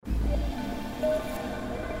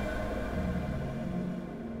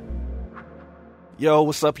Yo,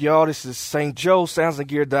 what's up, y'all? This is St. Joe,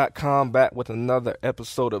 soundsandgear.com, back with another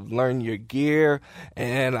episode of Learn Your Gear.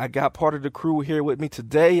 And I got part of the crew here with me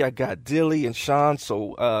today. I got Dilly and Sean.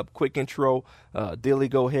 So, quick intro. Dilly,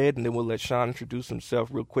 go ahead, and then we'll let Sean introduce himself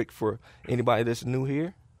real quick for anybody that's new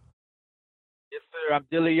here. Yes, sir. I'm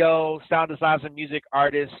Dillio, sound designer, music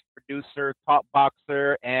artist, producer, top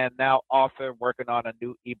boxer, and now author, working on a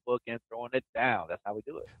new ebook and throwing it down. That's how we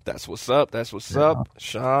do it. That's what's up. That's what's up.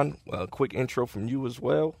 Sean, quick intro from you as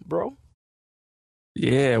well, bro.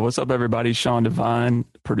 Yeah, what's up, everybody? Sean Devine,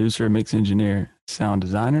 producer, mix engineer, sound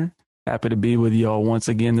designer. Happy to be with y'all once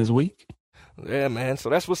again this week. Yeah, man. So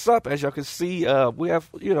that's what's up. As y'all can see, we have,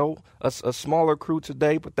 a smaller crew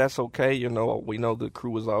today, but that's okay. We know the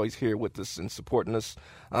crew is always here with us and supporting us.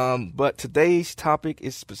 But today's topic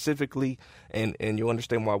is specifically, and you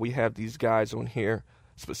understand why we have these guys on here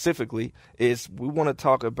specifically, is we want to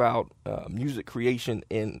talk about music creation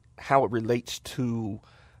and how it relates to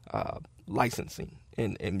licensing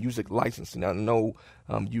and music licensing. I know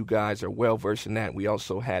you guys are well versed in that. We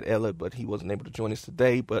also had Ella, but he wasn't able to join us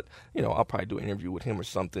today. But I'll probably do an interview with him or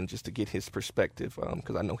something just to get his perspective,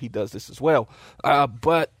 because I know he does this as well. And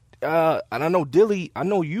I know Dilly, I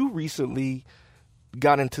know you recently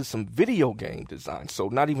got into some video game design. So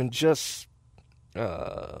not even just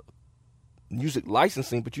music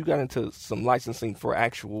licensing, but you got into some licensing for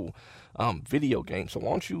actual video games. So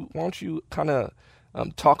why don't you kind of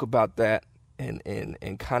talk about that?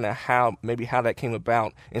 And kind of how that came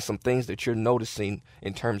about and some things that you're noticing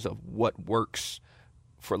in terms of what works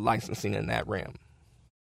for licensing in that realm.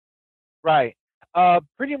 Right.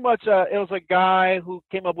 Pretty much, it was a guy who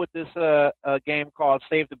came up with this game called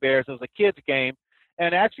Save the Bears. It was a kid's game.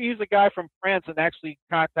 And actually, he's a guy from France and actually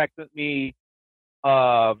contacted me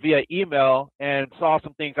via email and saw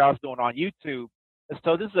some things I was doing on YouTube. And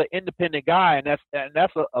so this is an independent guy, and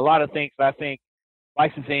that's a lot of things that I think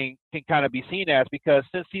licensing can kind of be seen as, because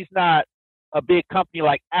since he's not a big company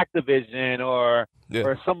like Activision or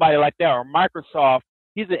somebody like that, or Microsoft,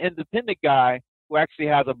 he's an independent guy who actually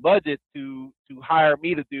has a budget to hire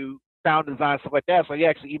me to do sound design, stuff like that. So he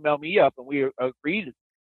actually emailed me up and we agreed,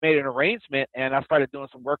 made an arrangement, and I started doing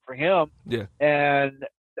some work for him. Yeah. And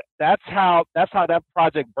that's how that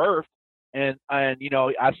project birthed. And I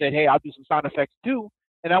said, hey, I'll do some sound effects too.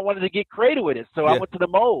 And I wanted to get creative with it. So I went to the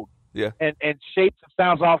Moog. Yeah. And shapes and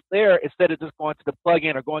sounds off there instead of just going to the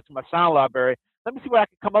plugin or going to my sound library. Let me see what I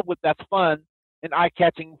can come up with that's fun and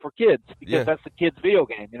eye-catching for kids, because that's the kids' video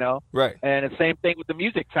game, Right. And the same thing with the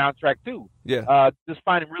music soundtrack too. Yeah. Just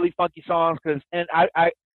finding really funky songs,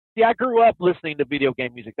 I grew up listening to video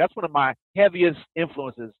game music. That's one of my heaviest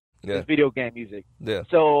influences is video game music. Yeah.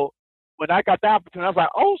 So when I got the opportunity, I was like,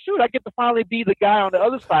 oh shoot, I get to finally be the guy on the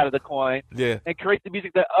other side of the coin and create the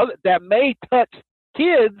music that may touch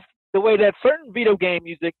kids the way that certain video game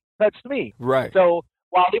music touched me. Right. So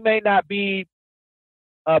while it may not be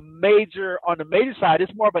on the major side,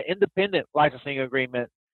 it's more of an independent licensing agreement.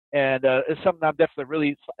 And it's something I'm definitely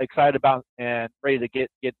really excited about and ready to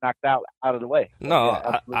get knocked out of the way.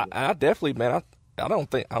 No, I definitely, man, I don't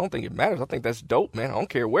think it matters. I think that's dope, man. I don't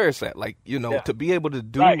care where it's at. Like, to be able to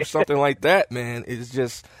do something like that, man, is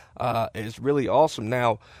just, it's really awesome.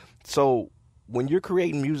 Now, so when you're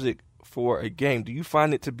creating music for a game, do you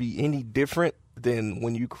find it to be any different than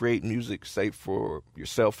when you create music, say, for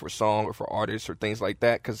yourself, for a song, or for artists, or things like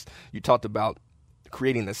that? Because you talked about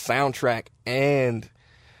creating the soundtrack and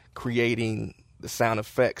creating the sound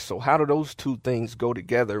effects. So how do those two things go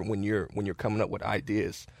together when you're coming up with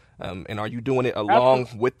ideas? And are you doing it along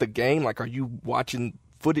with the game? Like, are you watching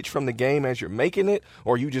footage from the game as you're making it,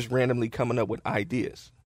 or are you just randomly coming up with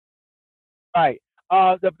ideas? Right.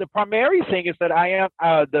 The primary thing is that I am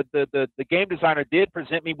the game designer did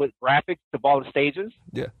present me with graphics of all the stages.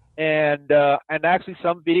 Yeah. And actually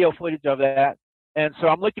some video footage of that. And so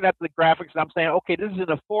I'm looking at the graphics and I'm saying, okay, this is in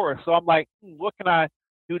a forest. So I'm like, what can I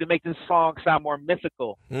do to make this song sound more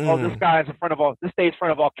mythical? Oh, this guy's this stage in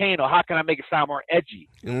front of a volcano. How can I make it sound more edgy?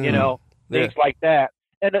 Things like that.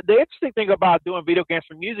 And the interesting thing about doing video games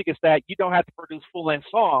for music is that you don't have to produce full-length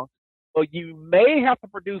songs, but you may have to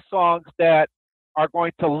produce songs that are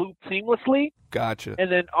going to loop seamlessly. Gotcha.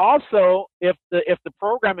 And then also, if the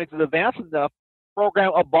programming is advanced enough,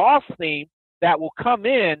 program a boss theme that will come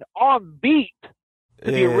in on beat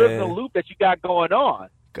to the original loop that you got going on.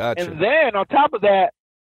 Gotcha. And then on top of that,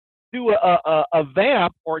 do a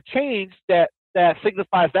vamp or change that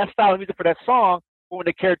signifies that style of music for that song for when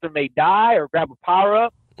the character may die or grab a power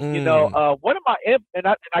up. One of my and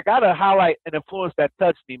I gotta highlight an influence that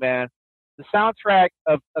touched me, man. The soundtrack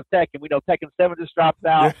of Tekken. We know Tekken 7 just dropped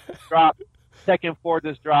out. Tekken 4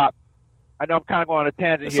 just dropped. I know I'm kind of going on a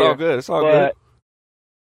tangent it's here. All good. It's all good.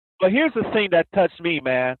 But here's the thing that touched me,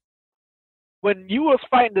 man. When you was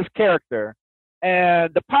fighting this character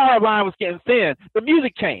and the power line was getting thin, the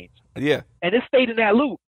music changed. Yeah. And it stayed in that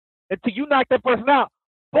loop until you knock that person out.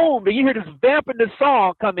 Boom, then you hear this vamp in this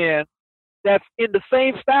song come in that's in the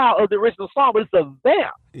same style of the original song, but it's a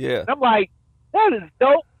vamp. Yeah. And I'm like, that is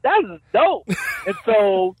dope. That is dope. And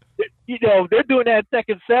so, you know, they're doing that in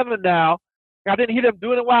Tekken 7 now. I didn't hear them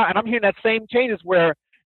doing it in a while, and I'm hearing that same changes where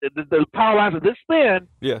the power lines are this thin,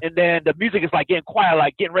 Yeah. and then the music is like getting quiet,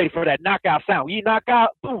 like getting ready for that knockout sound. When you knock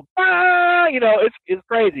out, boom, ah, you know, it's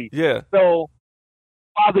crazy. Yeah. So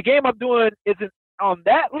the game I'm doing isn't on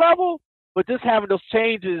that level, but just having those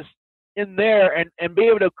changes in there and be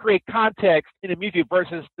able to create context in the music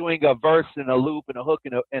versus doing a verse and a loop and a hook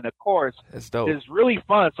and a chorus That's dope. is really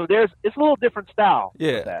fun. So it's a little different style.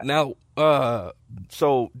 Yeah. Now,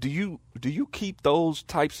 so do you keep those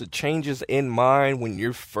types of changes in mind when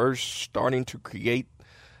you're first starting to create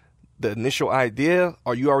the initial idea?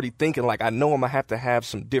 Are you already thinking like, I know I'm gonna have to have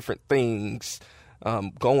some different things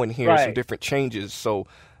going here, Right. some different changes? So,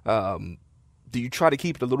 do you try to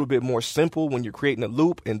keep it a little bit more simple when you're creating a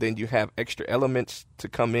loop, and then you have extra elements to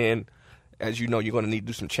come in? As you know, you're going to need to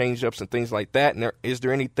do some change ups and things like that. And is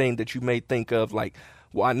there anything that you may think of like,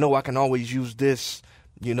 well, I know I can always use this,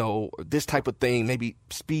 you know, this type of thing, maybe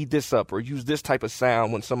speed this up or use this type of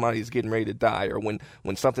sound when somebody's getting ready to die or when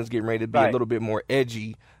something's getting ready to be a Right. little bit more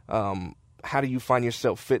edgy? How do you find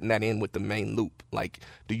yourself fitting that in with the main loop? Like,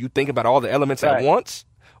 do you think about all the elements at Right. once,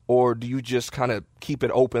 or do you just kind of keep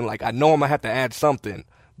it open? Like, I know I'm going to have to add something,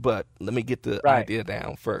 but let me get the Right. idea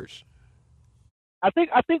down first. I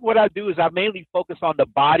think what I do is I mainly focus on the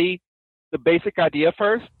body, the basic idea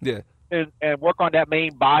first, Yeah. and work on that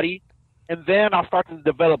main body, and then I'll start to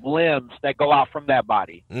develop limbs that go out from that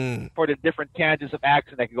body for the different tangents of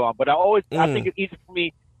action that can go on. But I think it's easy for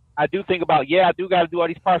me. I do think about, I do got to do all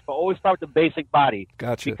these parts, but always start with the basic body.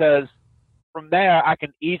 Gotcha. Because from there, I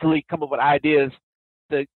can easily come up with ideas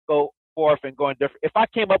to go forth and go in different. If I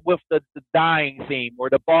came up with the dying theme or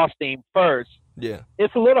the boss theme first, Yeah.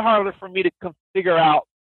 it's a little harder for me to figure out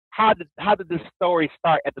how did this story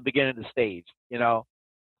start at the beginning of the stage, you know,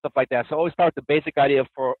 stuff like that. So always start with the basic idea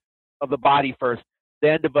of the body first,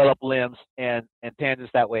 then develop limbs and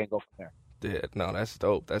tangents that way and go from there. Yeah, no, that's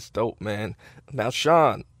dope. That's dope, man. Now,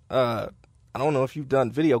 Sean, I don't know if you've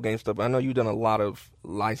done video game stuff, but I know you've done a lot of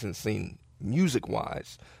licensing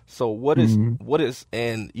music-wise. So what is,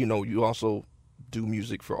 and you know, you also do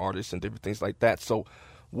music for artists and different things like that. So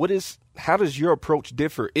how does your approach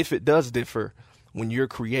differ, if it does differ, when you're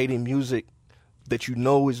creating music that you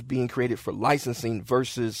know is being created for licensing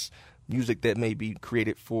versus music that may be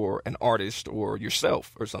created for an artist or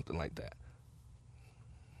yourself or something like that?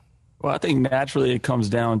 Well, I think naturally it comes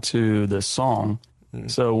down to the song.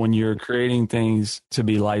 So when you're creating things to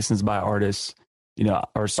be licensed by artists, you know,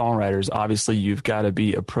 or songwriters, obviously you've got to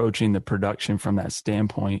be approaching the production from that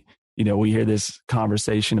standpoint. You know, we hear this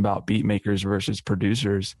conversation about beat makers versus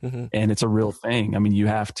producers, and it's a real thing. I mean, you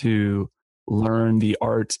have to learn the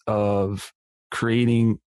art of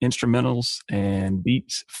creating instrumentals and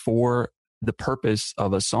beats for the purpose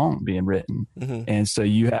of a song being written. And so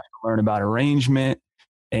you have to learn about arrangement,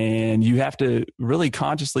 and you have to really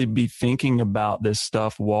consciously be thinking about this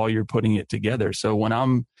stuff while you're putting it together. So when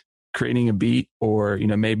I'm creating a beat, or, you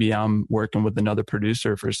know, maybe I'm working with another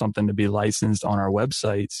producer for something to be licensed on our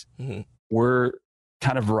websites, we're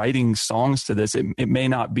kind of writing songs to this. It may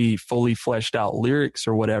not be fully fleshed out lyrics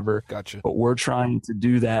or whatever, Gotcha. but we're trying to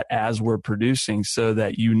do that as we're producing so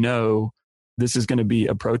that, you know, this is going to be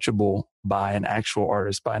approachable by an actual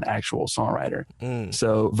artist, by an actual songwriter.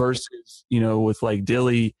 So versus, you know, with like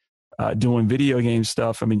Dilly doing video game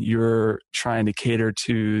stuff, I mean, you're trying to cater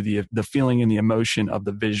to the feeling and the emotion of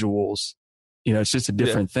the visuals. You know, it's just a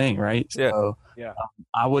different thing, right? So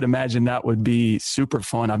I would imagine that would be super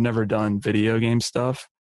fun. I've never done video game stuff,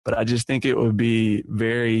 but I just think it would be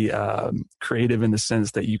very creative in the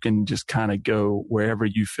sense that you can just kind of go wherever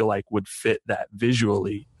you feel like would fit that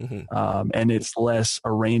visually. And it's less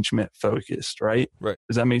arrangement focused, right? Right.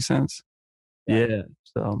 Does that make sense? Yeah.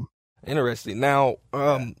 So interesting. Now,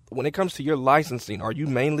 when it comes to your licensing, are you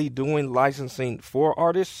mainly doing licensing for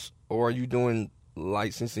artists, or are you doing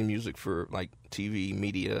licensing music for like TV,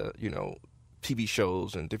 media, you know, TV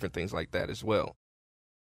shows and different things like that as well?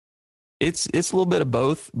 It's a little bit of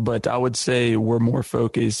both, but I would say we're more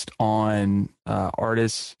focused on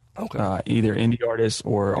artists, either indie artists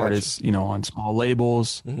or artists, you know, on small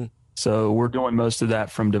labels. So we're doing most of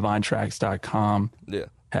that from divinetracks.com. Yeah.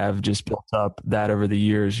 Have just built up that over the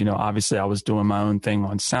years. You know, obviously I was doing my own thing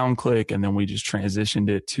on SoundClick, and then we just transitioned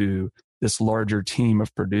it to this larger team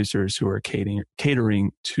of producers who are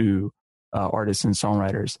catering to artists and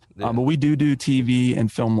songwriters. Yeah. But we do TV and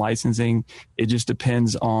film licensing. It just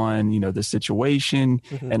depends on, the situation.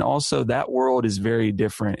 Mm-hmm. And also that world is very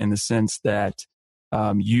different in the sense that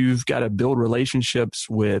you've got to build relationships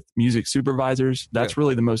with music supervisors. That's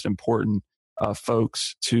really the most important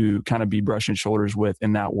folks to kind of be brushing shoulders with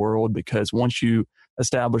in that world, because once you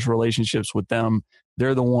establish relationships with them,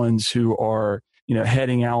 they're the ones who are,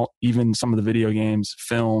 heading out even some of the video games,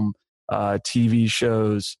 film, TV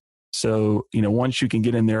shows. So, once you can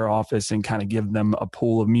get in their office and kind of give them a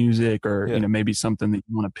pool of music or, maybe something that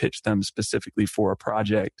you want to pitch them specifically for a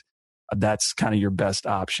project, that's kind of your best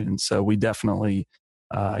option. So we definitely,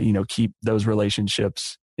 keep those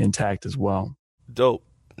relationships intact as well. Dope.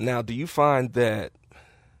 Now, do you find that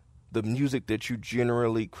the music that you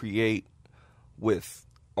generally create with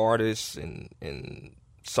artists and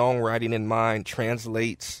songwriting in mind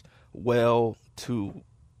translates well to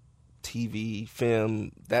TV,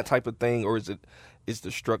 film, that type of thing, or is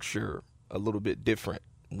the structure a little bit different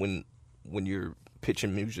when you're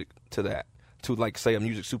pitching music to that, to like say a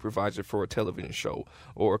music supervisor for a television show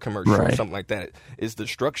or a commercial or something like that? Is the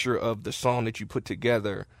structure of the song that you put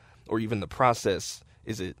together, or even the process,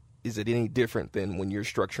 is it any different than when you're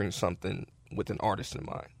structuring something with an artist in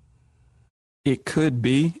mind? It could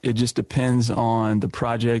be. It just depends on the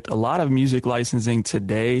project. A lot of music licensing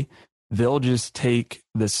today, they'll just take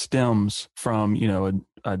the stems from,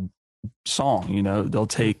 a song, they'll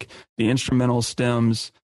take the instrumental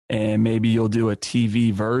stems and maybe you'll do a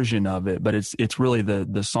TV version of it, but it's really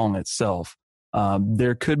the song itself.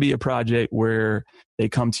 There could be a project where they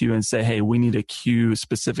come to you and say, hey, we need a cue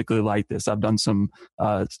specifically like this. I've done some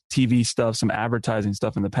TV stuff, some advertising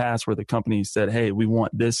stuff in the past where the company said, hey, we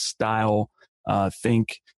want this style.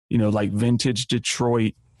 Think, like vintage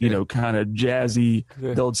Detroit, kind of jazzy.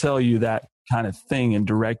 Yeah. They'll tell you that kind of thing and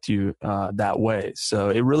direct you that way. So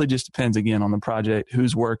it really just depends, again, on the project,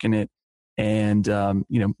 who's working it, and,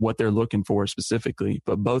 what they're looking for specifically.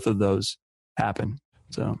 But both of those happen.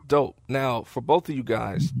 So dope. Now, for both of you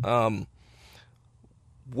guys,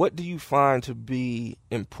 what do you find to be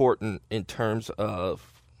important in terms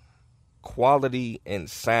of quality and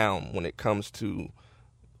sound when it comes to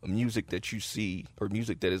music that you see or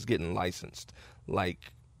music that is getting licensed?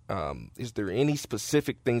 Like, is there any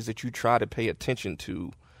specific things that you try to pay attention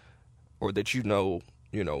to, or that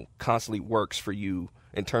constantly works for you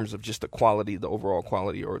in terms of just the quality, the overall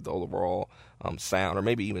quality, or the overall sound, or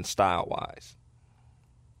maybe even style wise?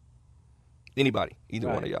 Anybody, either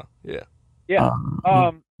one of y'all? Yeah.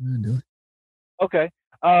 Okay.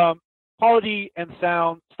 Quality and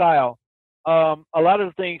sound, style. A lot of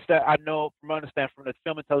the things that I know from understand from the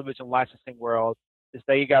film and television licensing world is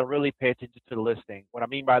that you got to really pay attention to the listing. What I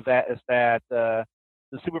mean by that is that the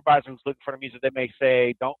supervisor who's looking for the music, they may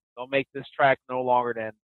say, don't make this track any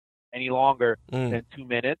longer than 2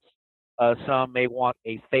 minutes. Some may want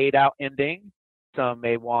a fade out ending. Some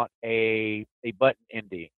may want a button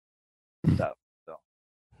ending. So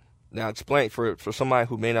now explain for somebody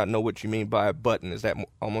who may not know what you mean by a button. Is that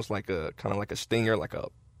almost like a kind of like a stinger, like a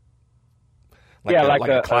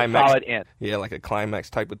climax, a solid end? Yeah, like a climax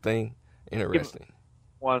type of thing. Interesting.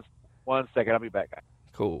 One second, I'll be back, guys.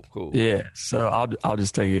 Cool. Yeah, so I'll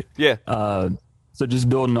just take it. Yeah. So just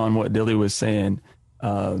building on what Dilly was saying,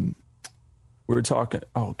 we're talking.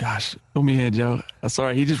 Oh gosh, fill me in, Joe.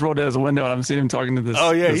 Sorry, he just rolled out his window and I'm seeing him talking to this.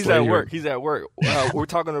 Oh yeah, this he's at work. He's at work. We're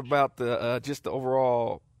talking about the just the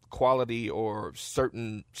overall quality or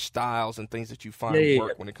certain styles and things that you find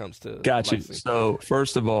work when it comes to Gotcha. licensing. So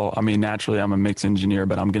first of all, I mean, naturally I'm a mix engineer,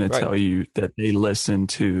 but I'm going to tell you that they listen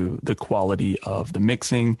to the quality of the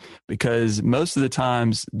mixing, because most of the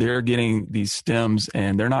times they're getting these stems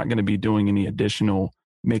and they're not going to be doing any additional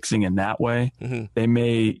mixing in that way. Mm-hmm. They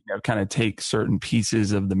may kind of take certain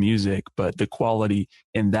pieces of the music, but the quality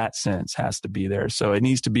in that sense has to be there. So it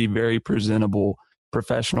needs to be very presentable,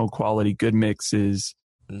 professional quality, good mixes.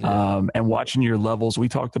 And watching your levels. We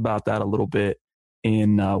talked about that a little bit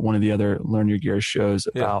in one of the other Learn Your Gear shows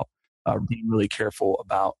about being really careful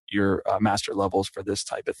about your master levels for this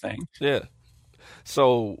type of thing. Yeah.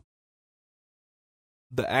 So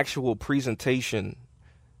the actual presentation,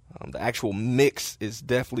 the actual mix is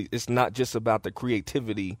definitely, it's not just about the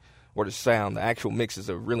creativity or the sound. The actual mix is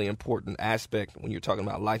a really important aspect when you're talking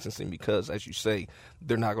about licensing, because as you say,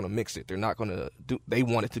 they're not going to mix it. They're not going to they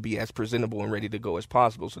want it to be as presentable and ready to go as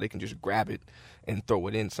possible so they can just grab it and throw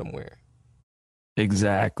it in somewhere.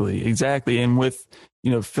 Exactly. And with,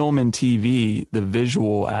 film and TV, the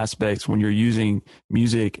visual aspects, when you're using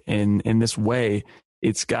music in this way,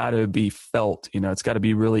 it's got to be felt, it's got to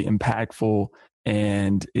be really impactful.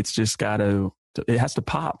 and it's just it has to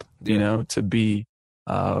pop, you know, to be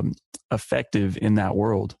effective in that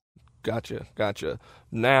world. Gotcha.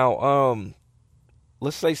 Now,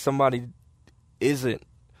 let's say somebody isn't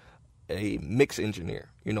a mix engineer.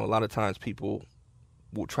 You know, a lot of times people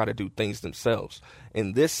will try to do things themselves.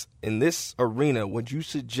 In this arena, would you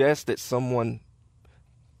suggest that someone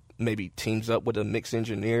maybe teams up with a mix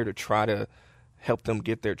engineer to try to help them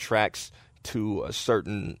get their tracks to a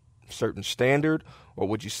certain standard? Or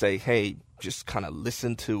would you say, hey, just kind of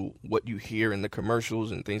listen to what you hear in the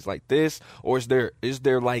commercials and things like this? Or is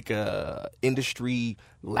there like a industry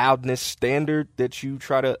loudness standard that you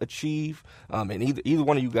try to achieve? And either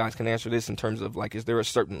one of you guys can answer this in terms of, like, is there a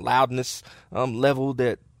certain loudness level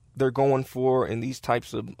that they're going for in these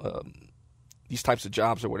types of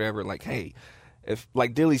jobs or whatever? Like, hey, if,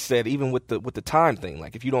 like Dilly said, even with the time thing,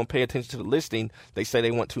 like if you don't pay attention to the listing, they say they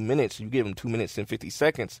want 2 minutes, you give them 2 minutes and 50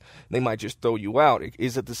 seconds, they might just throw you out.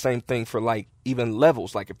 Is it the same thing for, like, even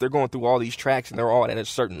levels? Like if they're going through all these tracks and they're all at a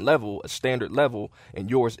certain level, a standard level, and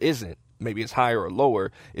yours isn't, maybe it's higher or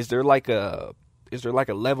lower, is there like a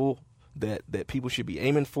level that people should be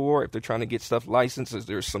aiming for if they're trying to get stuff licensed? Is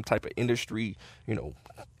there some type of industry, you know,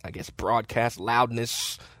 I guess broadcast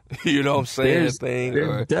loudness, you know what I'm saying?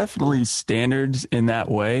 There's definitely standards in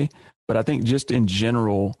that way, but I think just in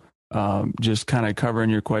general, just kind of covering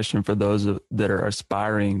your question for those that are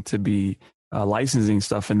aspiring to be licensing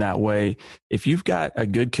stuff in that way, if you've got a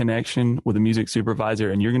good connection with a music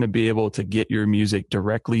supervisor and you're going to be able to get your music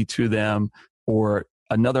directly to them, or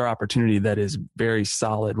another opportunity that is very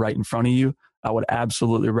solid right in front of you, I would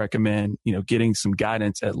absolutely recommend, you know, getting some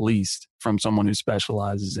guidance at least from someone who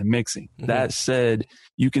specializes in mixing. Mm-hmm. That said,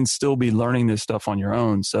 you can still be learning this stuff on your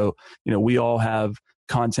own. So, you know, we all have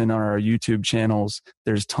content on our YouTube channels.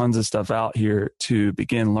 There's tons of stuff out here to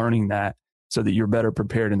begin learning that so that you're better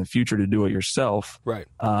prepared in the future to do it yourself. Right.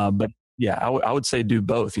 But yeah, I would say do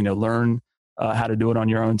both, you know, learn how to do it on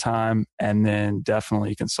your own time, and then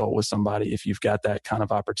definitely consult with somebody if you've got that kind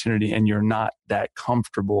of opportunity and you're not that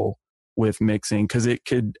comfortable with mixing, because it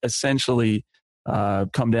could essentially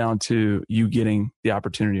come down to you getting the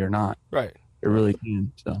opportunity or not. Right. It really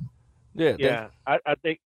can. So. Yeah. I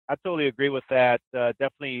think I totally agree with that.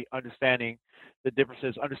 Definitely understanding the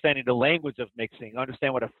differences, understanding the language of mixing,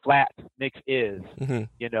 understand what a flat mix is. Mm-hmm.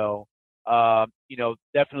 You know,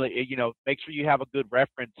 definitely, you know, make sure you have a good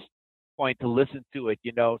reference point to listen to it.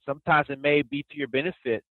 You know, sometimes it may be to your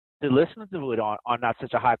benefit to listen to it on not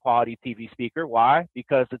such a high quality TV speaker. Why?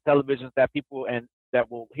 Because the televisions that people and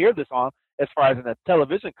that will hear this on, as far as in a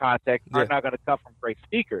television context, are not going to come from great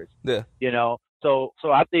speakers. Yeah. You know, so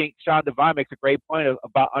I think Sean Devine makes a great point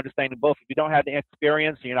about understanding both. If you don't have the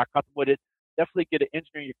experience and you're not comfortable with it, definitely get an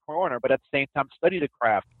engineer in your corner, but at the same time, study the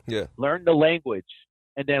craft. Yeah. Learn the language,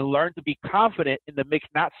 and then learn to be confident in the mix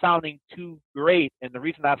not sounding too great. And the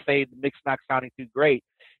reason I say the mix not sounding too great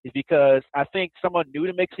is because I think someone new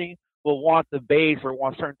to mixing will want the bass or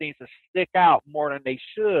want certain things to stick out more than they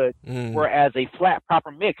should, whereas a flat,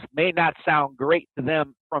 proper mix may not sound great to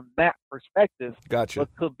them from that perspective, Gotcha. but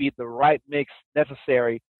could be the right mix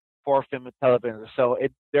necessary for film and television. So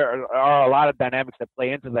there are a lot of dynamics that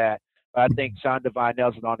play into that. But I think Sean Devine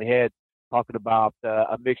nails it on the head, talking about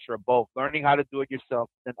a mixture of both, learning how to do it yourself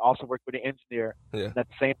and also work with an engineer. Yeah. And at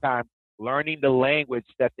the same time, learning the language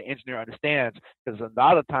that the engineer understands, because a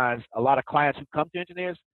lot of times, a lot of clients who come to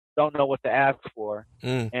engineers don't know what to ask for.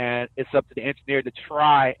 And it's up to the engineer to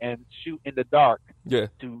try and shoot in the dark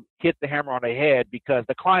to hit the hammer on the head, because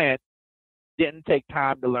the client didn't take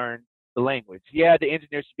time to learn the language. Yeah, the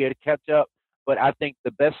engineer should be able to catch up, but I think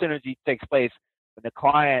the best synergy takes place when the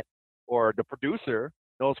client or the producer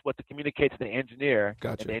knows what to communicate to the engineer,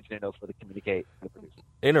 and the engineer knows what to communicate to the producer.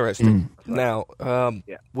 Interesting. Now,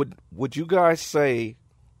 would you guys say,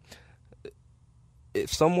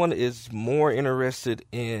 if someone is more interested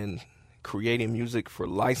in creating music for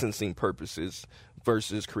licensing purposes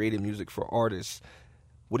versus creating music for artists,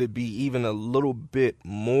 would it be even a little bit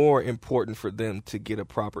more important for them to get a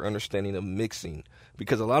proper understanding of mixing?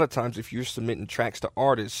 Because a lot of times if you're submitting tracks to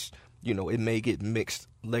artists, you know, it may get mixed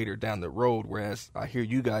later down the road, whereas I hear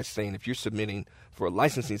you guys saying if you're submitting for a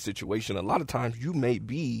licensing situation, a lot of times you may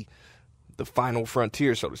be the final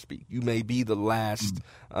frontier, so to speak. You may be the last.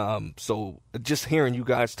 So just hearing you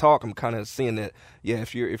guys talk, I'm kind of seeing that,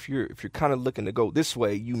 if you're kind of looking to go this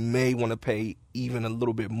way, you may want to pay even a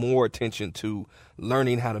little bit more attention to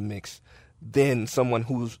learning how to mix than someone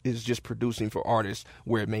who is just producing for artists,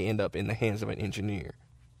 where it may end up in the hands of an engineer.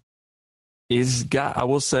 I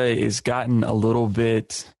will say it's gotten a little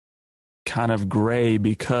bit kind of gray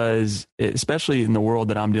because especially in the world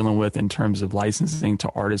that I'm dealing with in terms of licensing to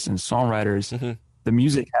artists and songwriters, the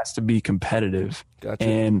music has to be competitive. Gotcha.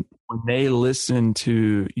 And when they listen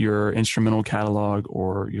to your instrumental catalog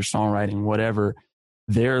or your songwriting, whatever,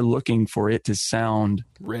 they're looking for it to sound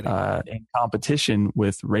in competition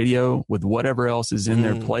with radio, with whatever else is in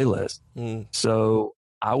their playlist. So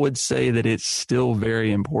I would say that it's still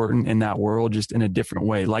very important in that world, just in a different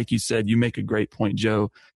way. Like you said, you make a great point,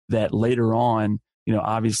 Joe, that later on, you know,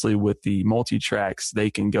 obviously with the multi-tracks,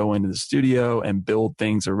 they can go into the studio and build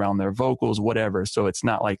things around their vocals, whatever. So it's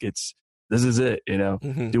not like this is it, you know,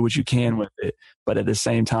 do what you can with it. But at the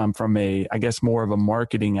same time, from I guess more of a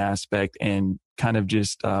marketing aspect and kind of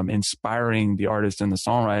just inspiring the artist and the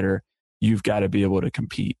songwriter, you've got to be able to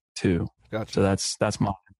compete too. Gotcha. So that's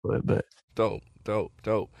my input. But dope.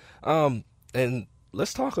 And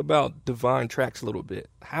let's talk about Divine Tracks a little bit.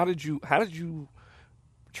 How did you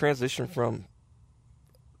transition from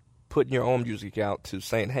putting your own music out to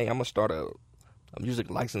saying, hey, I'm gonna start a music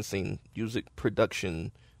licensing, music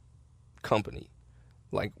production company?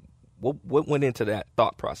 Like, what went into that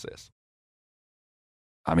thought process?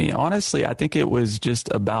 I mean, honestly, I think it was just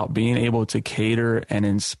about being able to cater and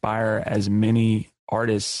inspire as many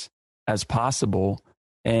artists as possible.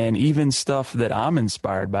 And even stuff that I'm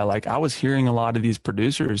inspired by, like I was hearing a lot of these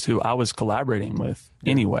producers who I was collaborating with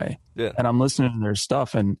anyway, and I'm listening to their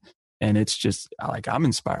stuff, and it's just like I'm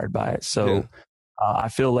inspired by it. So I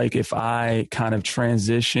feel like if I kind of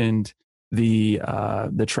transitioned the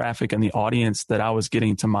traffic and the audience that I was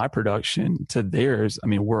getting to my production to theirs, I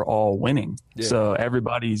mean, we're all winning. So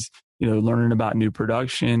everybody's, you know, learning about new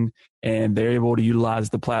production, and they're able to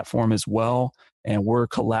utilize the platform as well. And we're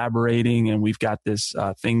collaborating, and we've got this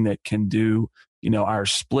thing that can do, you know, our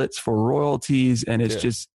splits for royalties. And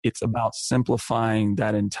it's it's about simplifying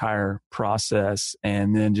that entire process,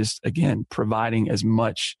 and then just, again, providing as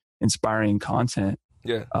much inspiring content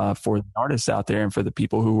for the artists out there and for the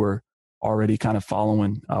people who were already kind of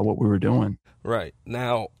following what we were doing. Right.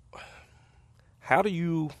 Now, how do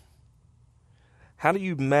you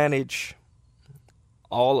manage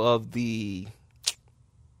all of the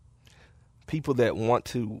people that want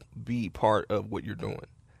to be part of what you're doing?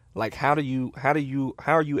 Like, how are you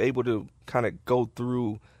able to kind of go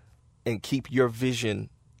through and keep your vision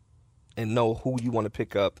and know who you want to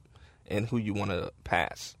pick up and who you want to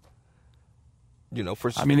pass? You know,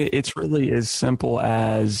 I mean, it's really as simple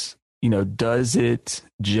as, you know, does it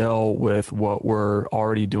gel with what we're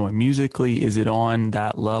already doing musically? Is it on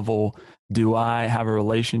that level? Do I have a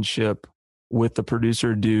relationship with the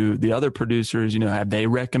producer? Do the other producers, you know, have they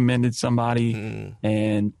recommended somebody?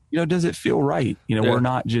 And, you know, does it feel right? You know, we're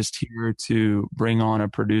not just here to bring on a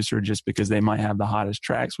producer just because they might have the hottest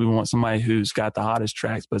tracks. We want somebody who's got the hottest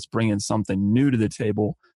tracks, but it's bringing something new to the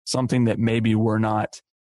table, something that maybe we're not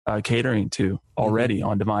catering to already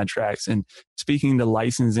on Divine Tracks. And speaking to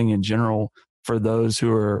licensing in general, for those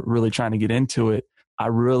who are really trying to get into it, I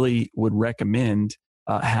really would recommend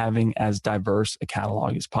having as diverse a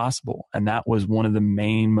catalog as possible. And that was one of the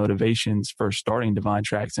main motivations for starting Divine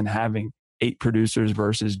Tracks and having 8 producers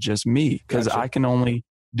versus just me, because I can only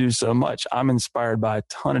do so much. I'm inspired by a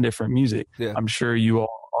ton of different music. I'm sure you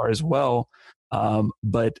all are as well.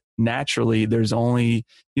 But naturally, there's only,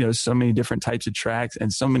 you know, so many different types of tracks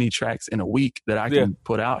and so many tracks in a week that I can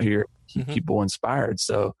put out here, keep people inspired.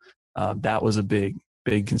 So that was a big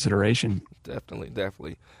consideration.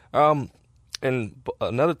 Definitely. And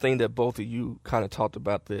another thing that both of you kind of talked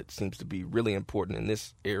about that seems to be really important in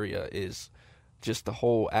this area is just the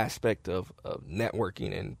whole aspect of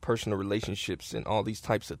networking and personal relationships and all these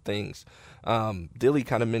types of things. Dilly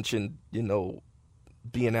kind of mentioned, you know,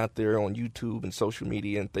 being out there on YouTube and social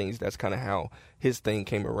media and things. That's kind of how his thing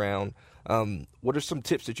came around. What are some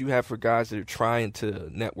tips that you have for guys that are trying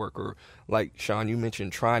to network, or like Sean, you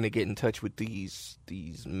mentioned trying to get in touch with these,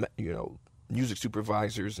 you know, music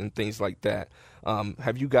supervisors and things like that?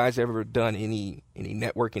 Have you guys ever done any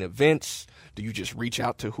networking events? Do you just reach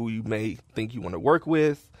out to who you may think you want to work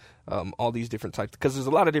with? All these different types, because there's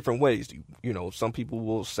a lot of different ways. You know, some people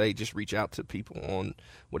will say just reach out to people on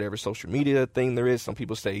whatever social media thing there is. Some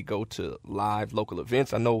people say go to live local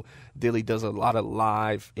events. I know Dilly does a lot of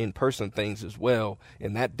live in-person things as well,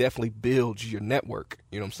 and that definitely builds your network.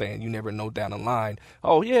 You know what I'm saying? You never know down the line,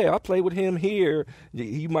 oh yeah, I played with him here,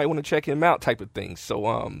 you might want to check him out, type of thing.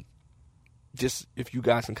 So just if you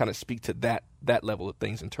guys can kind of speak to that level of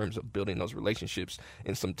things in terms of building those relationships,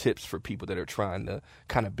 and some tips for people that are trying to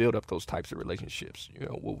kind of build up those types of relationships. You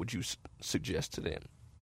know, what would you suggest to them?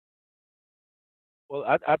 Well,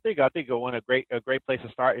 I think a great place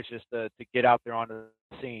to start is just to get out there on the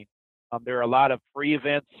scene. There are a lot of free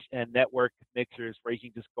events and network mixers where you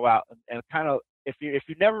can just go out and kind of, if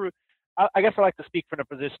you never, I guess I like to speak from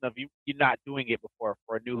the position of you're not doing it before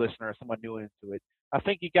for a new listener or someone new into it. I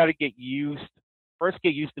think you got to get used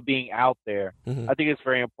to being out there. Mm-hmm. I think it's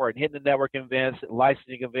very important. Hitting the network events,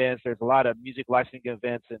 licensing events. There's a lot of music licensing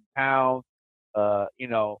events in town,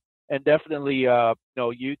 and definitely,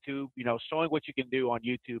 YouTube, showing what you can do on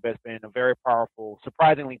YouTube has been a very powerful,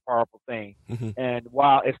 surprisingly powerful thing. Mm-hmm. And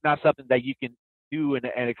while it's not something that you can do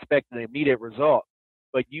and expect an immediate result,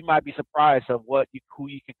 but you might be surprised of who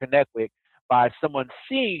you can connect with by someone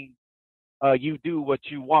seeing you do what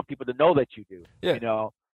you want people to know that you do. Yeah.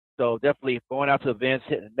 So definitely going out to events,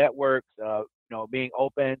 hitting networks, being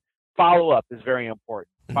open. Follow up is very important.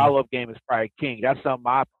 Mm-hmm. Follow up game is probably king. That's something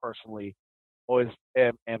I personally always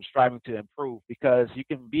am striving to improve, because you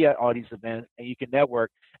can be at all these events and you can network.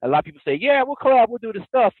 A lot of people say, yeah, we'll collab, we'll do this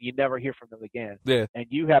stuff. You never hear from them again. Yeah. And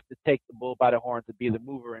you have to take the bull by the horns and be the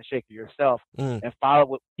mover and shaker yourself, and follow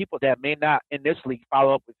with people that may not initially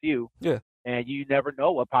follow up with you. Yeah. And you never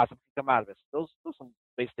know what possibly can come out of it. So those some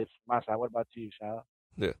base tips from my side. What about you, Shala?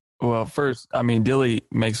 Yeah. Well, first, Dilly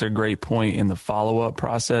makes a great point in the follow-up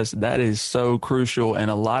process. That is so crucial.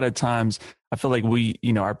 And a lot of times I feel like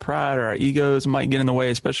our pride or our egos might get in the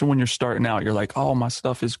way, especially when you're starting out. You're like, oh, my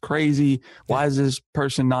stuff is crazy. Why is this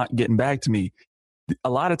person not getting back to me?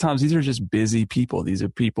 A lot of times these are just busy people. These are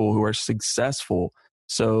people who are successful.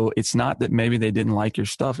 So it's not that maybe they didn't like your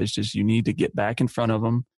stuff. It's just you need to get back in front of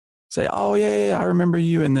them, say, oh, yeah, I remember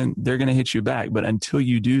you. And then they're going to hit you back. But until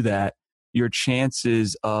you do that, your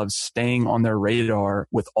chances of staying on their radar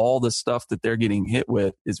with all the stuff that they're getting hit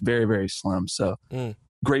with is very, very slim. So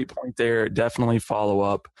great point there. Definitely follow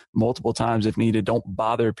up multiple times if needed. Don't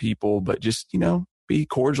bother people, but just, be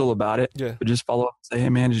cordial about it. Yeah. But just follow up and say, hey,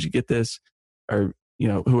 man, did you get this? Or,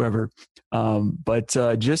 whoever. But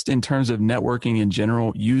just in terms of networking in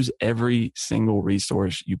general, use every single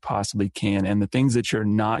resource you possibly can. And the things that you're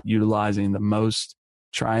not utilizing the most,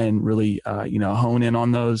 try and really, hone in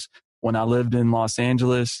on those. When I lived in Los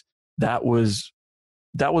Angeles, that was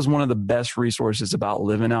one of the best resources about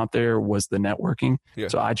living out there was the networking. Yeah.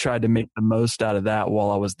 So I tried to make the most out of that while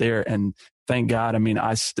I was there. And thank God,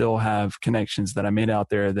 I still have connections that I made out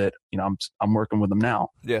there that, I'm working with them now.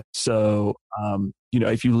 Yeah. So,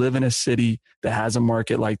 if you live in a city that has a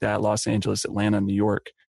market like that, Los Angeles, Atlanta, New York,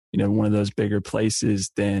 one of those bigger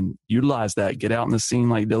places, then utilize that, get out in the scene,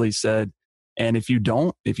 like Dilly said. And if you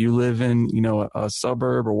live in, a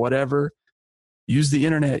suburb or whatever, use the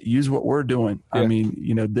internet, use what we're doing.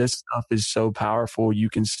 Yeah. This stuff is so powerful. You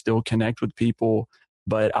can still connect with people,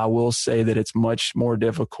 but I will say that it's much more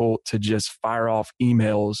difficult to just fire off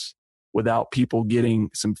emails without people getting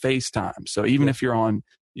some FaceTime. So even if you're on,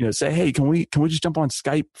 say, hey, can we just jump on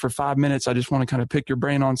Skype for 5 minutes? I just want to kind of pick your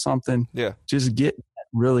brain on something. Yeah. Just get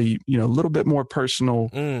really, a little bit more personal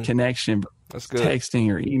connection. That's good.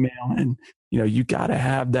 Texting or email. And, you got to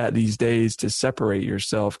have that these days to separate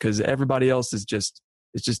yourself, because everybody else is just,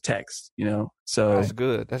 it's just text, so. That's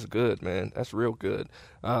good. That's good, man. That's real good.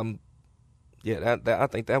 That I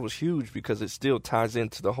think that was huge, because it still ties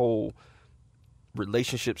into the whole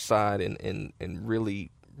relationship side and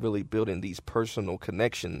really building these personal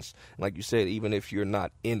connections. Like you said, even if you're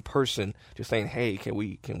not in person, just saying, hey, can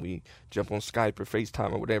we jump on Skype or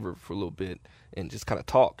FaceTime or whatever for a little bit and just kind of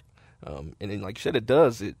talk. And then, like you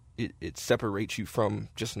said, it separates you from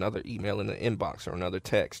just another email in the inbox or another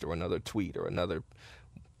text or another tweet or another,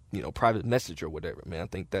 private message or whatever, man. I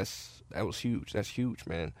think that was huge. That's huge,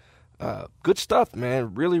 man. Good stuff,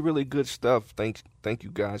 man. Really, really good stuff. Thank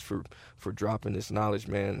you guys for dropping this knowledge,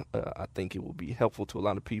 man. I think it will be helpful to a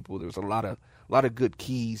lot of people. There's a lot of good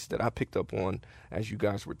keys that I picked up on as you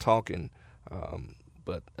guys were talking.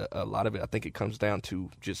 But a lot of it, I think it comes down to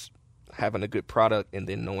just having a good product and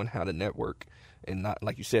then knowing how to network, and not,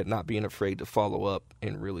 like you said, not being afraid to follow up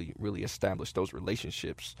and really, really establish those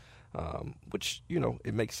relationships, which,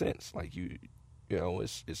 it makes sense. Like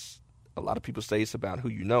it's a lot of people say it's about who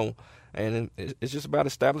you know, and it's just about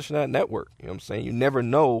establishing that network. You know what I'm saying? You never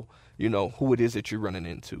know, who it is that you're running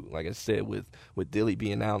into. Like I said, with Dilly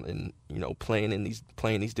being out and, playing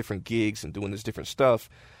these different gigs and doing this different stuff,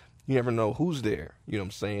 you never know who's there, you know what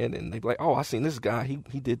I'm saying? And they be like, oh, I seen this guy,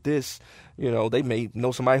 he did this. They may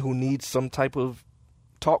know somebody who needs some type of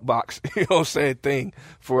talk box, you know what I'm saying, thing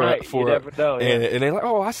for you never know, yeah. And they're like,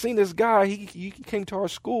 oh, I seen this guy, he came to our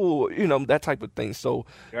school, that type of thing. So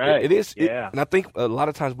right. it is, yeah. And I think a lot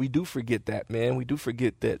of times we do forget that, man. We do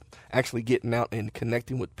forget that actually getting out and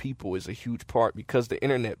connecting with people is a huge part, because the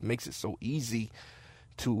internet makes it so easy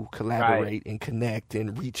to collaborate and connect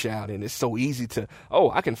and reach out. And it's so easy to,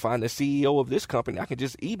 I can find the CEO of this company. I can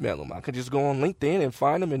just email them. I can just go on LinkedIn and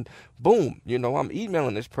find them, and boom, I'm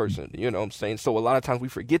emailing this person. You know what I'm saying? So a lot of times we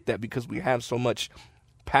forget that because we have so much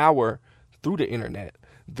power through the internet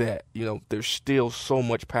that, there's still so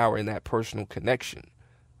much power in that personal connection.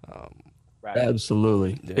 Right.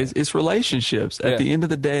 Absolutely. Yeah. It's relationships. At the end of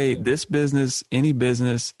the day, this business, any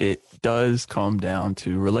business, it does come down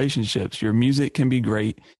to relationships. Your music can be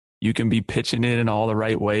great. You can be pitching it in all the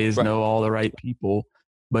right ways, know all the right people.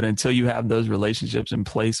 But until you have those relationships in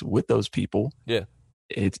place with those people,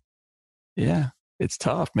 it's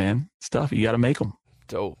tough, man. It's tough. You got to make them.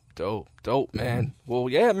 Dope, man. Well,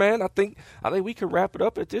 yeah, man. I think we can wrap it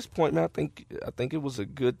up at this point, man. I think it was a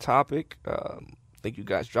good topic. I think you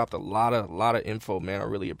guys dropped a lot of info, man. I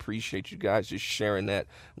really appreciate you guys just sharing that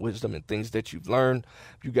wisdom and things that you've learned.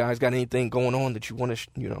 If you guys got anything going on that you want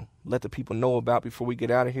to, let the people know about before we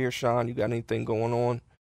get out of here, Sean, you got anything going on?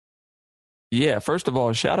 Yeah, first of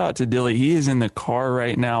all, shout out to Dilly. He is in the car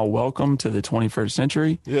right now. Welcome to the 21st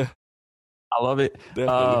century. Yeah. I love it.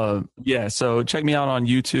 Definitely. So check me out on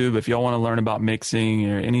YouTube if y'all want to learn about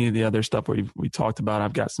mixing or any of the other stuff we talked about.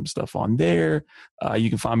 I've got some stuff on there. You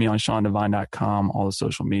can find me on SeanDevine.com, all the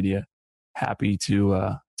social media. Happy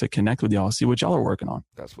to connect with y'all, see what y'all are working on.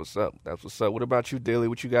 That's what's up. What about you, Dilly?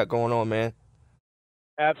 What you got going on, man?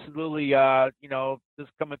 Absolutely.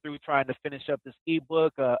 Just coming through trying to finish up this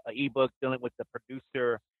ebook, an ebook dealing with the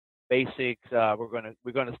producer basics. We're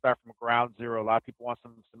gonna start from ground zero. A lot of people want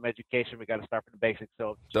some education. We got to start from the basics.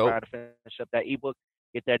 So trying to finish up that ebook,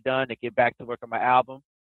 get that done, and get back to work on my album,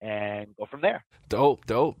 and go from there.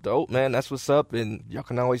 Dope, man. That's what's up. And y'all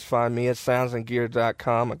can always find me at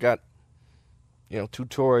soundsandgear.com. I got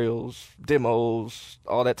tutorials, demos,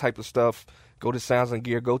 all that type of stuff. Go to Sounds and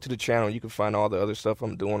Gear. Go to the channel. You can find all the other stuff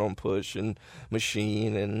I'm doing on Push and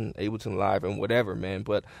Machine and Ableton Live and whatever, man.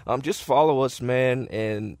 But just follow us, man,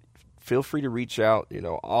 and feel free to reach out.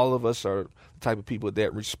 All of us are the type of people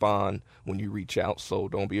that respond when you reach out, so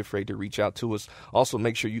don't be afraid to reach out to us. Also,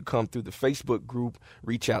 make sure you come through the Facebook group,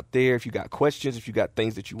 reach out there. If you got questions, if you got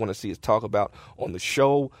things that you want to see us talk about on the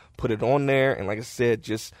show, put it on there. And like I said,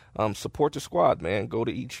 just support the squad, man. Go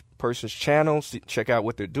to each person's channel, check out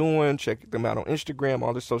what they're doing, check them out on Instagram,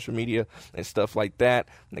 all their social media and stuff like that.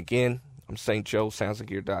 And again, I'm St. Joe,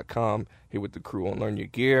 soundsandgear.com, here with the crew on Learn Your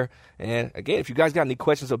Gear. And again, if you guys got any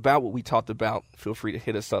questions about what we talked about, feel free to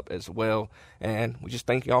hit us up as well. And we just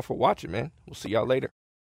thank y'all for watching, man. We'll see y'all later.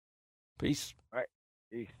 Peace. All right.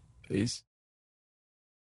 Peace. Peace.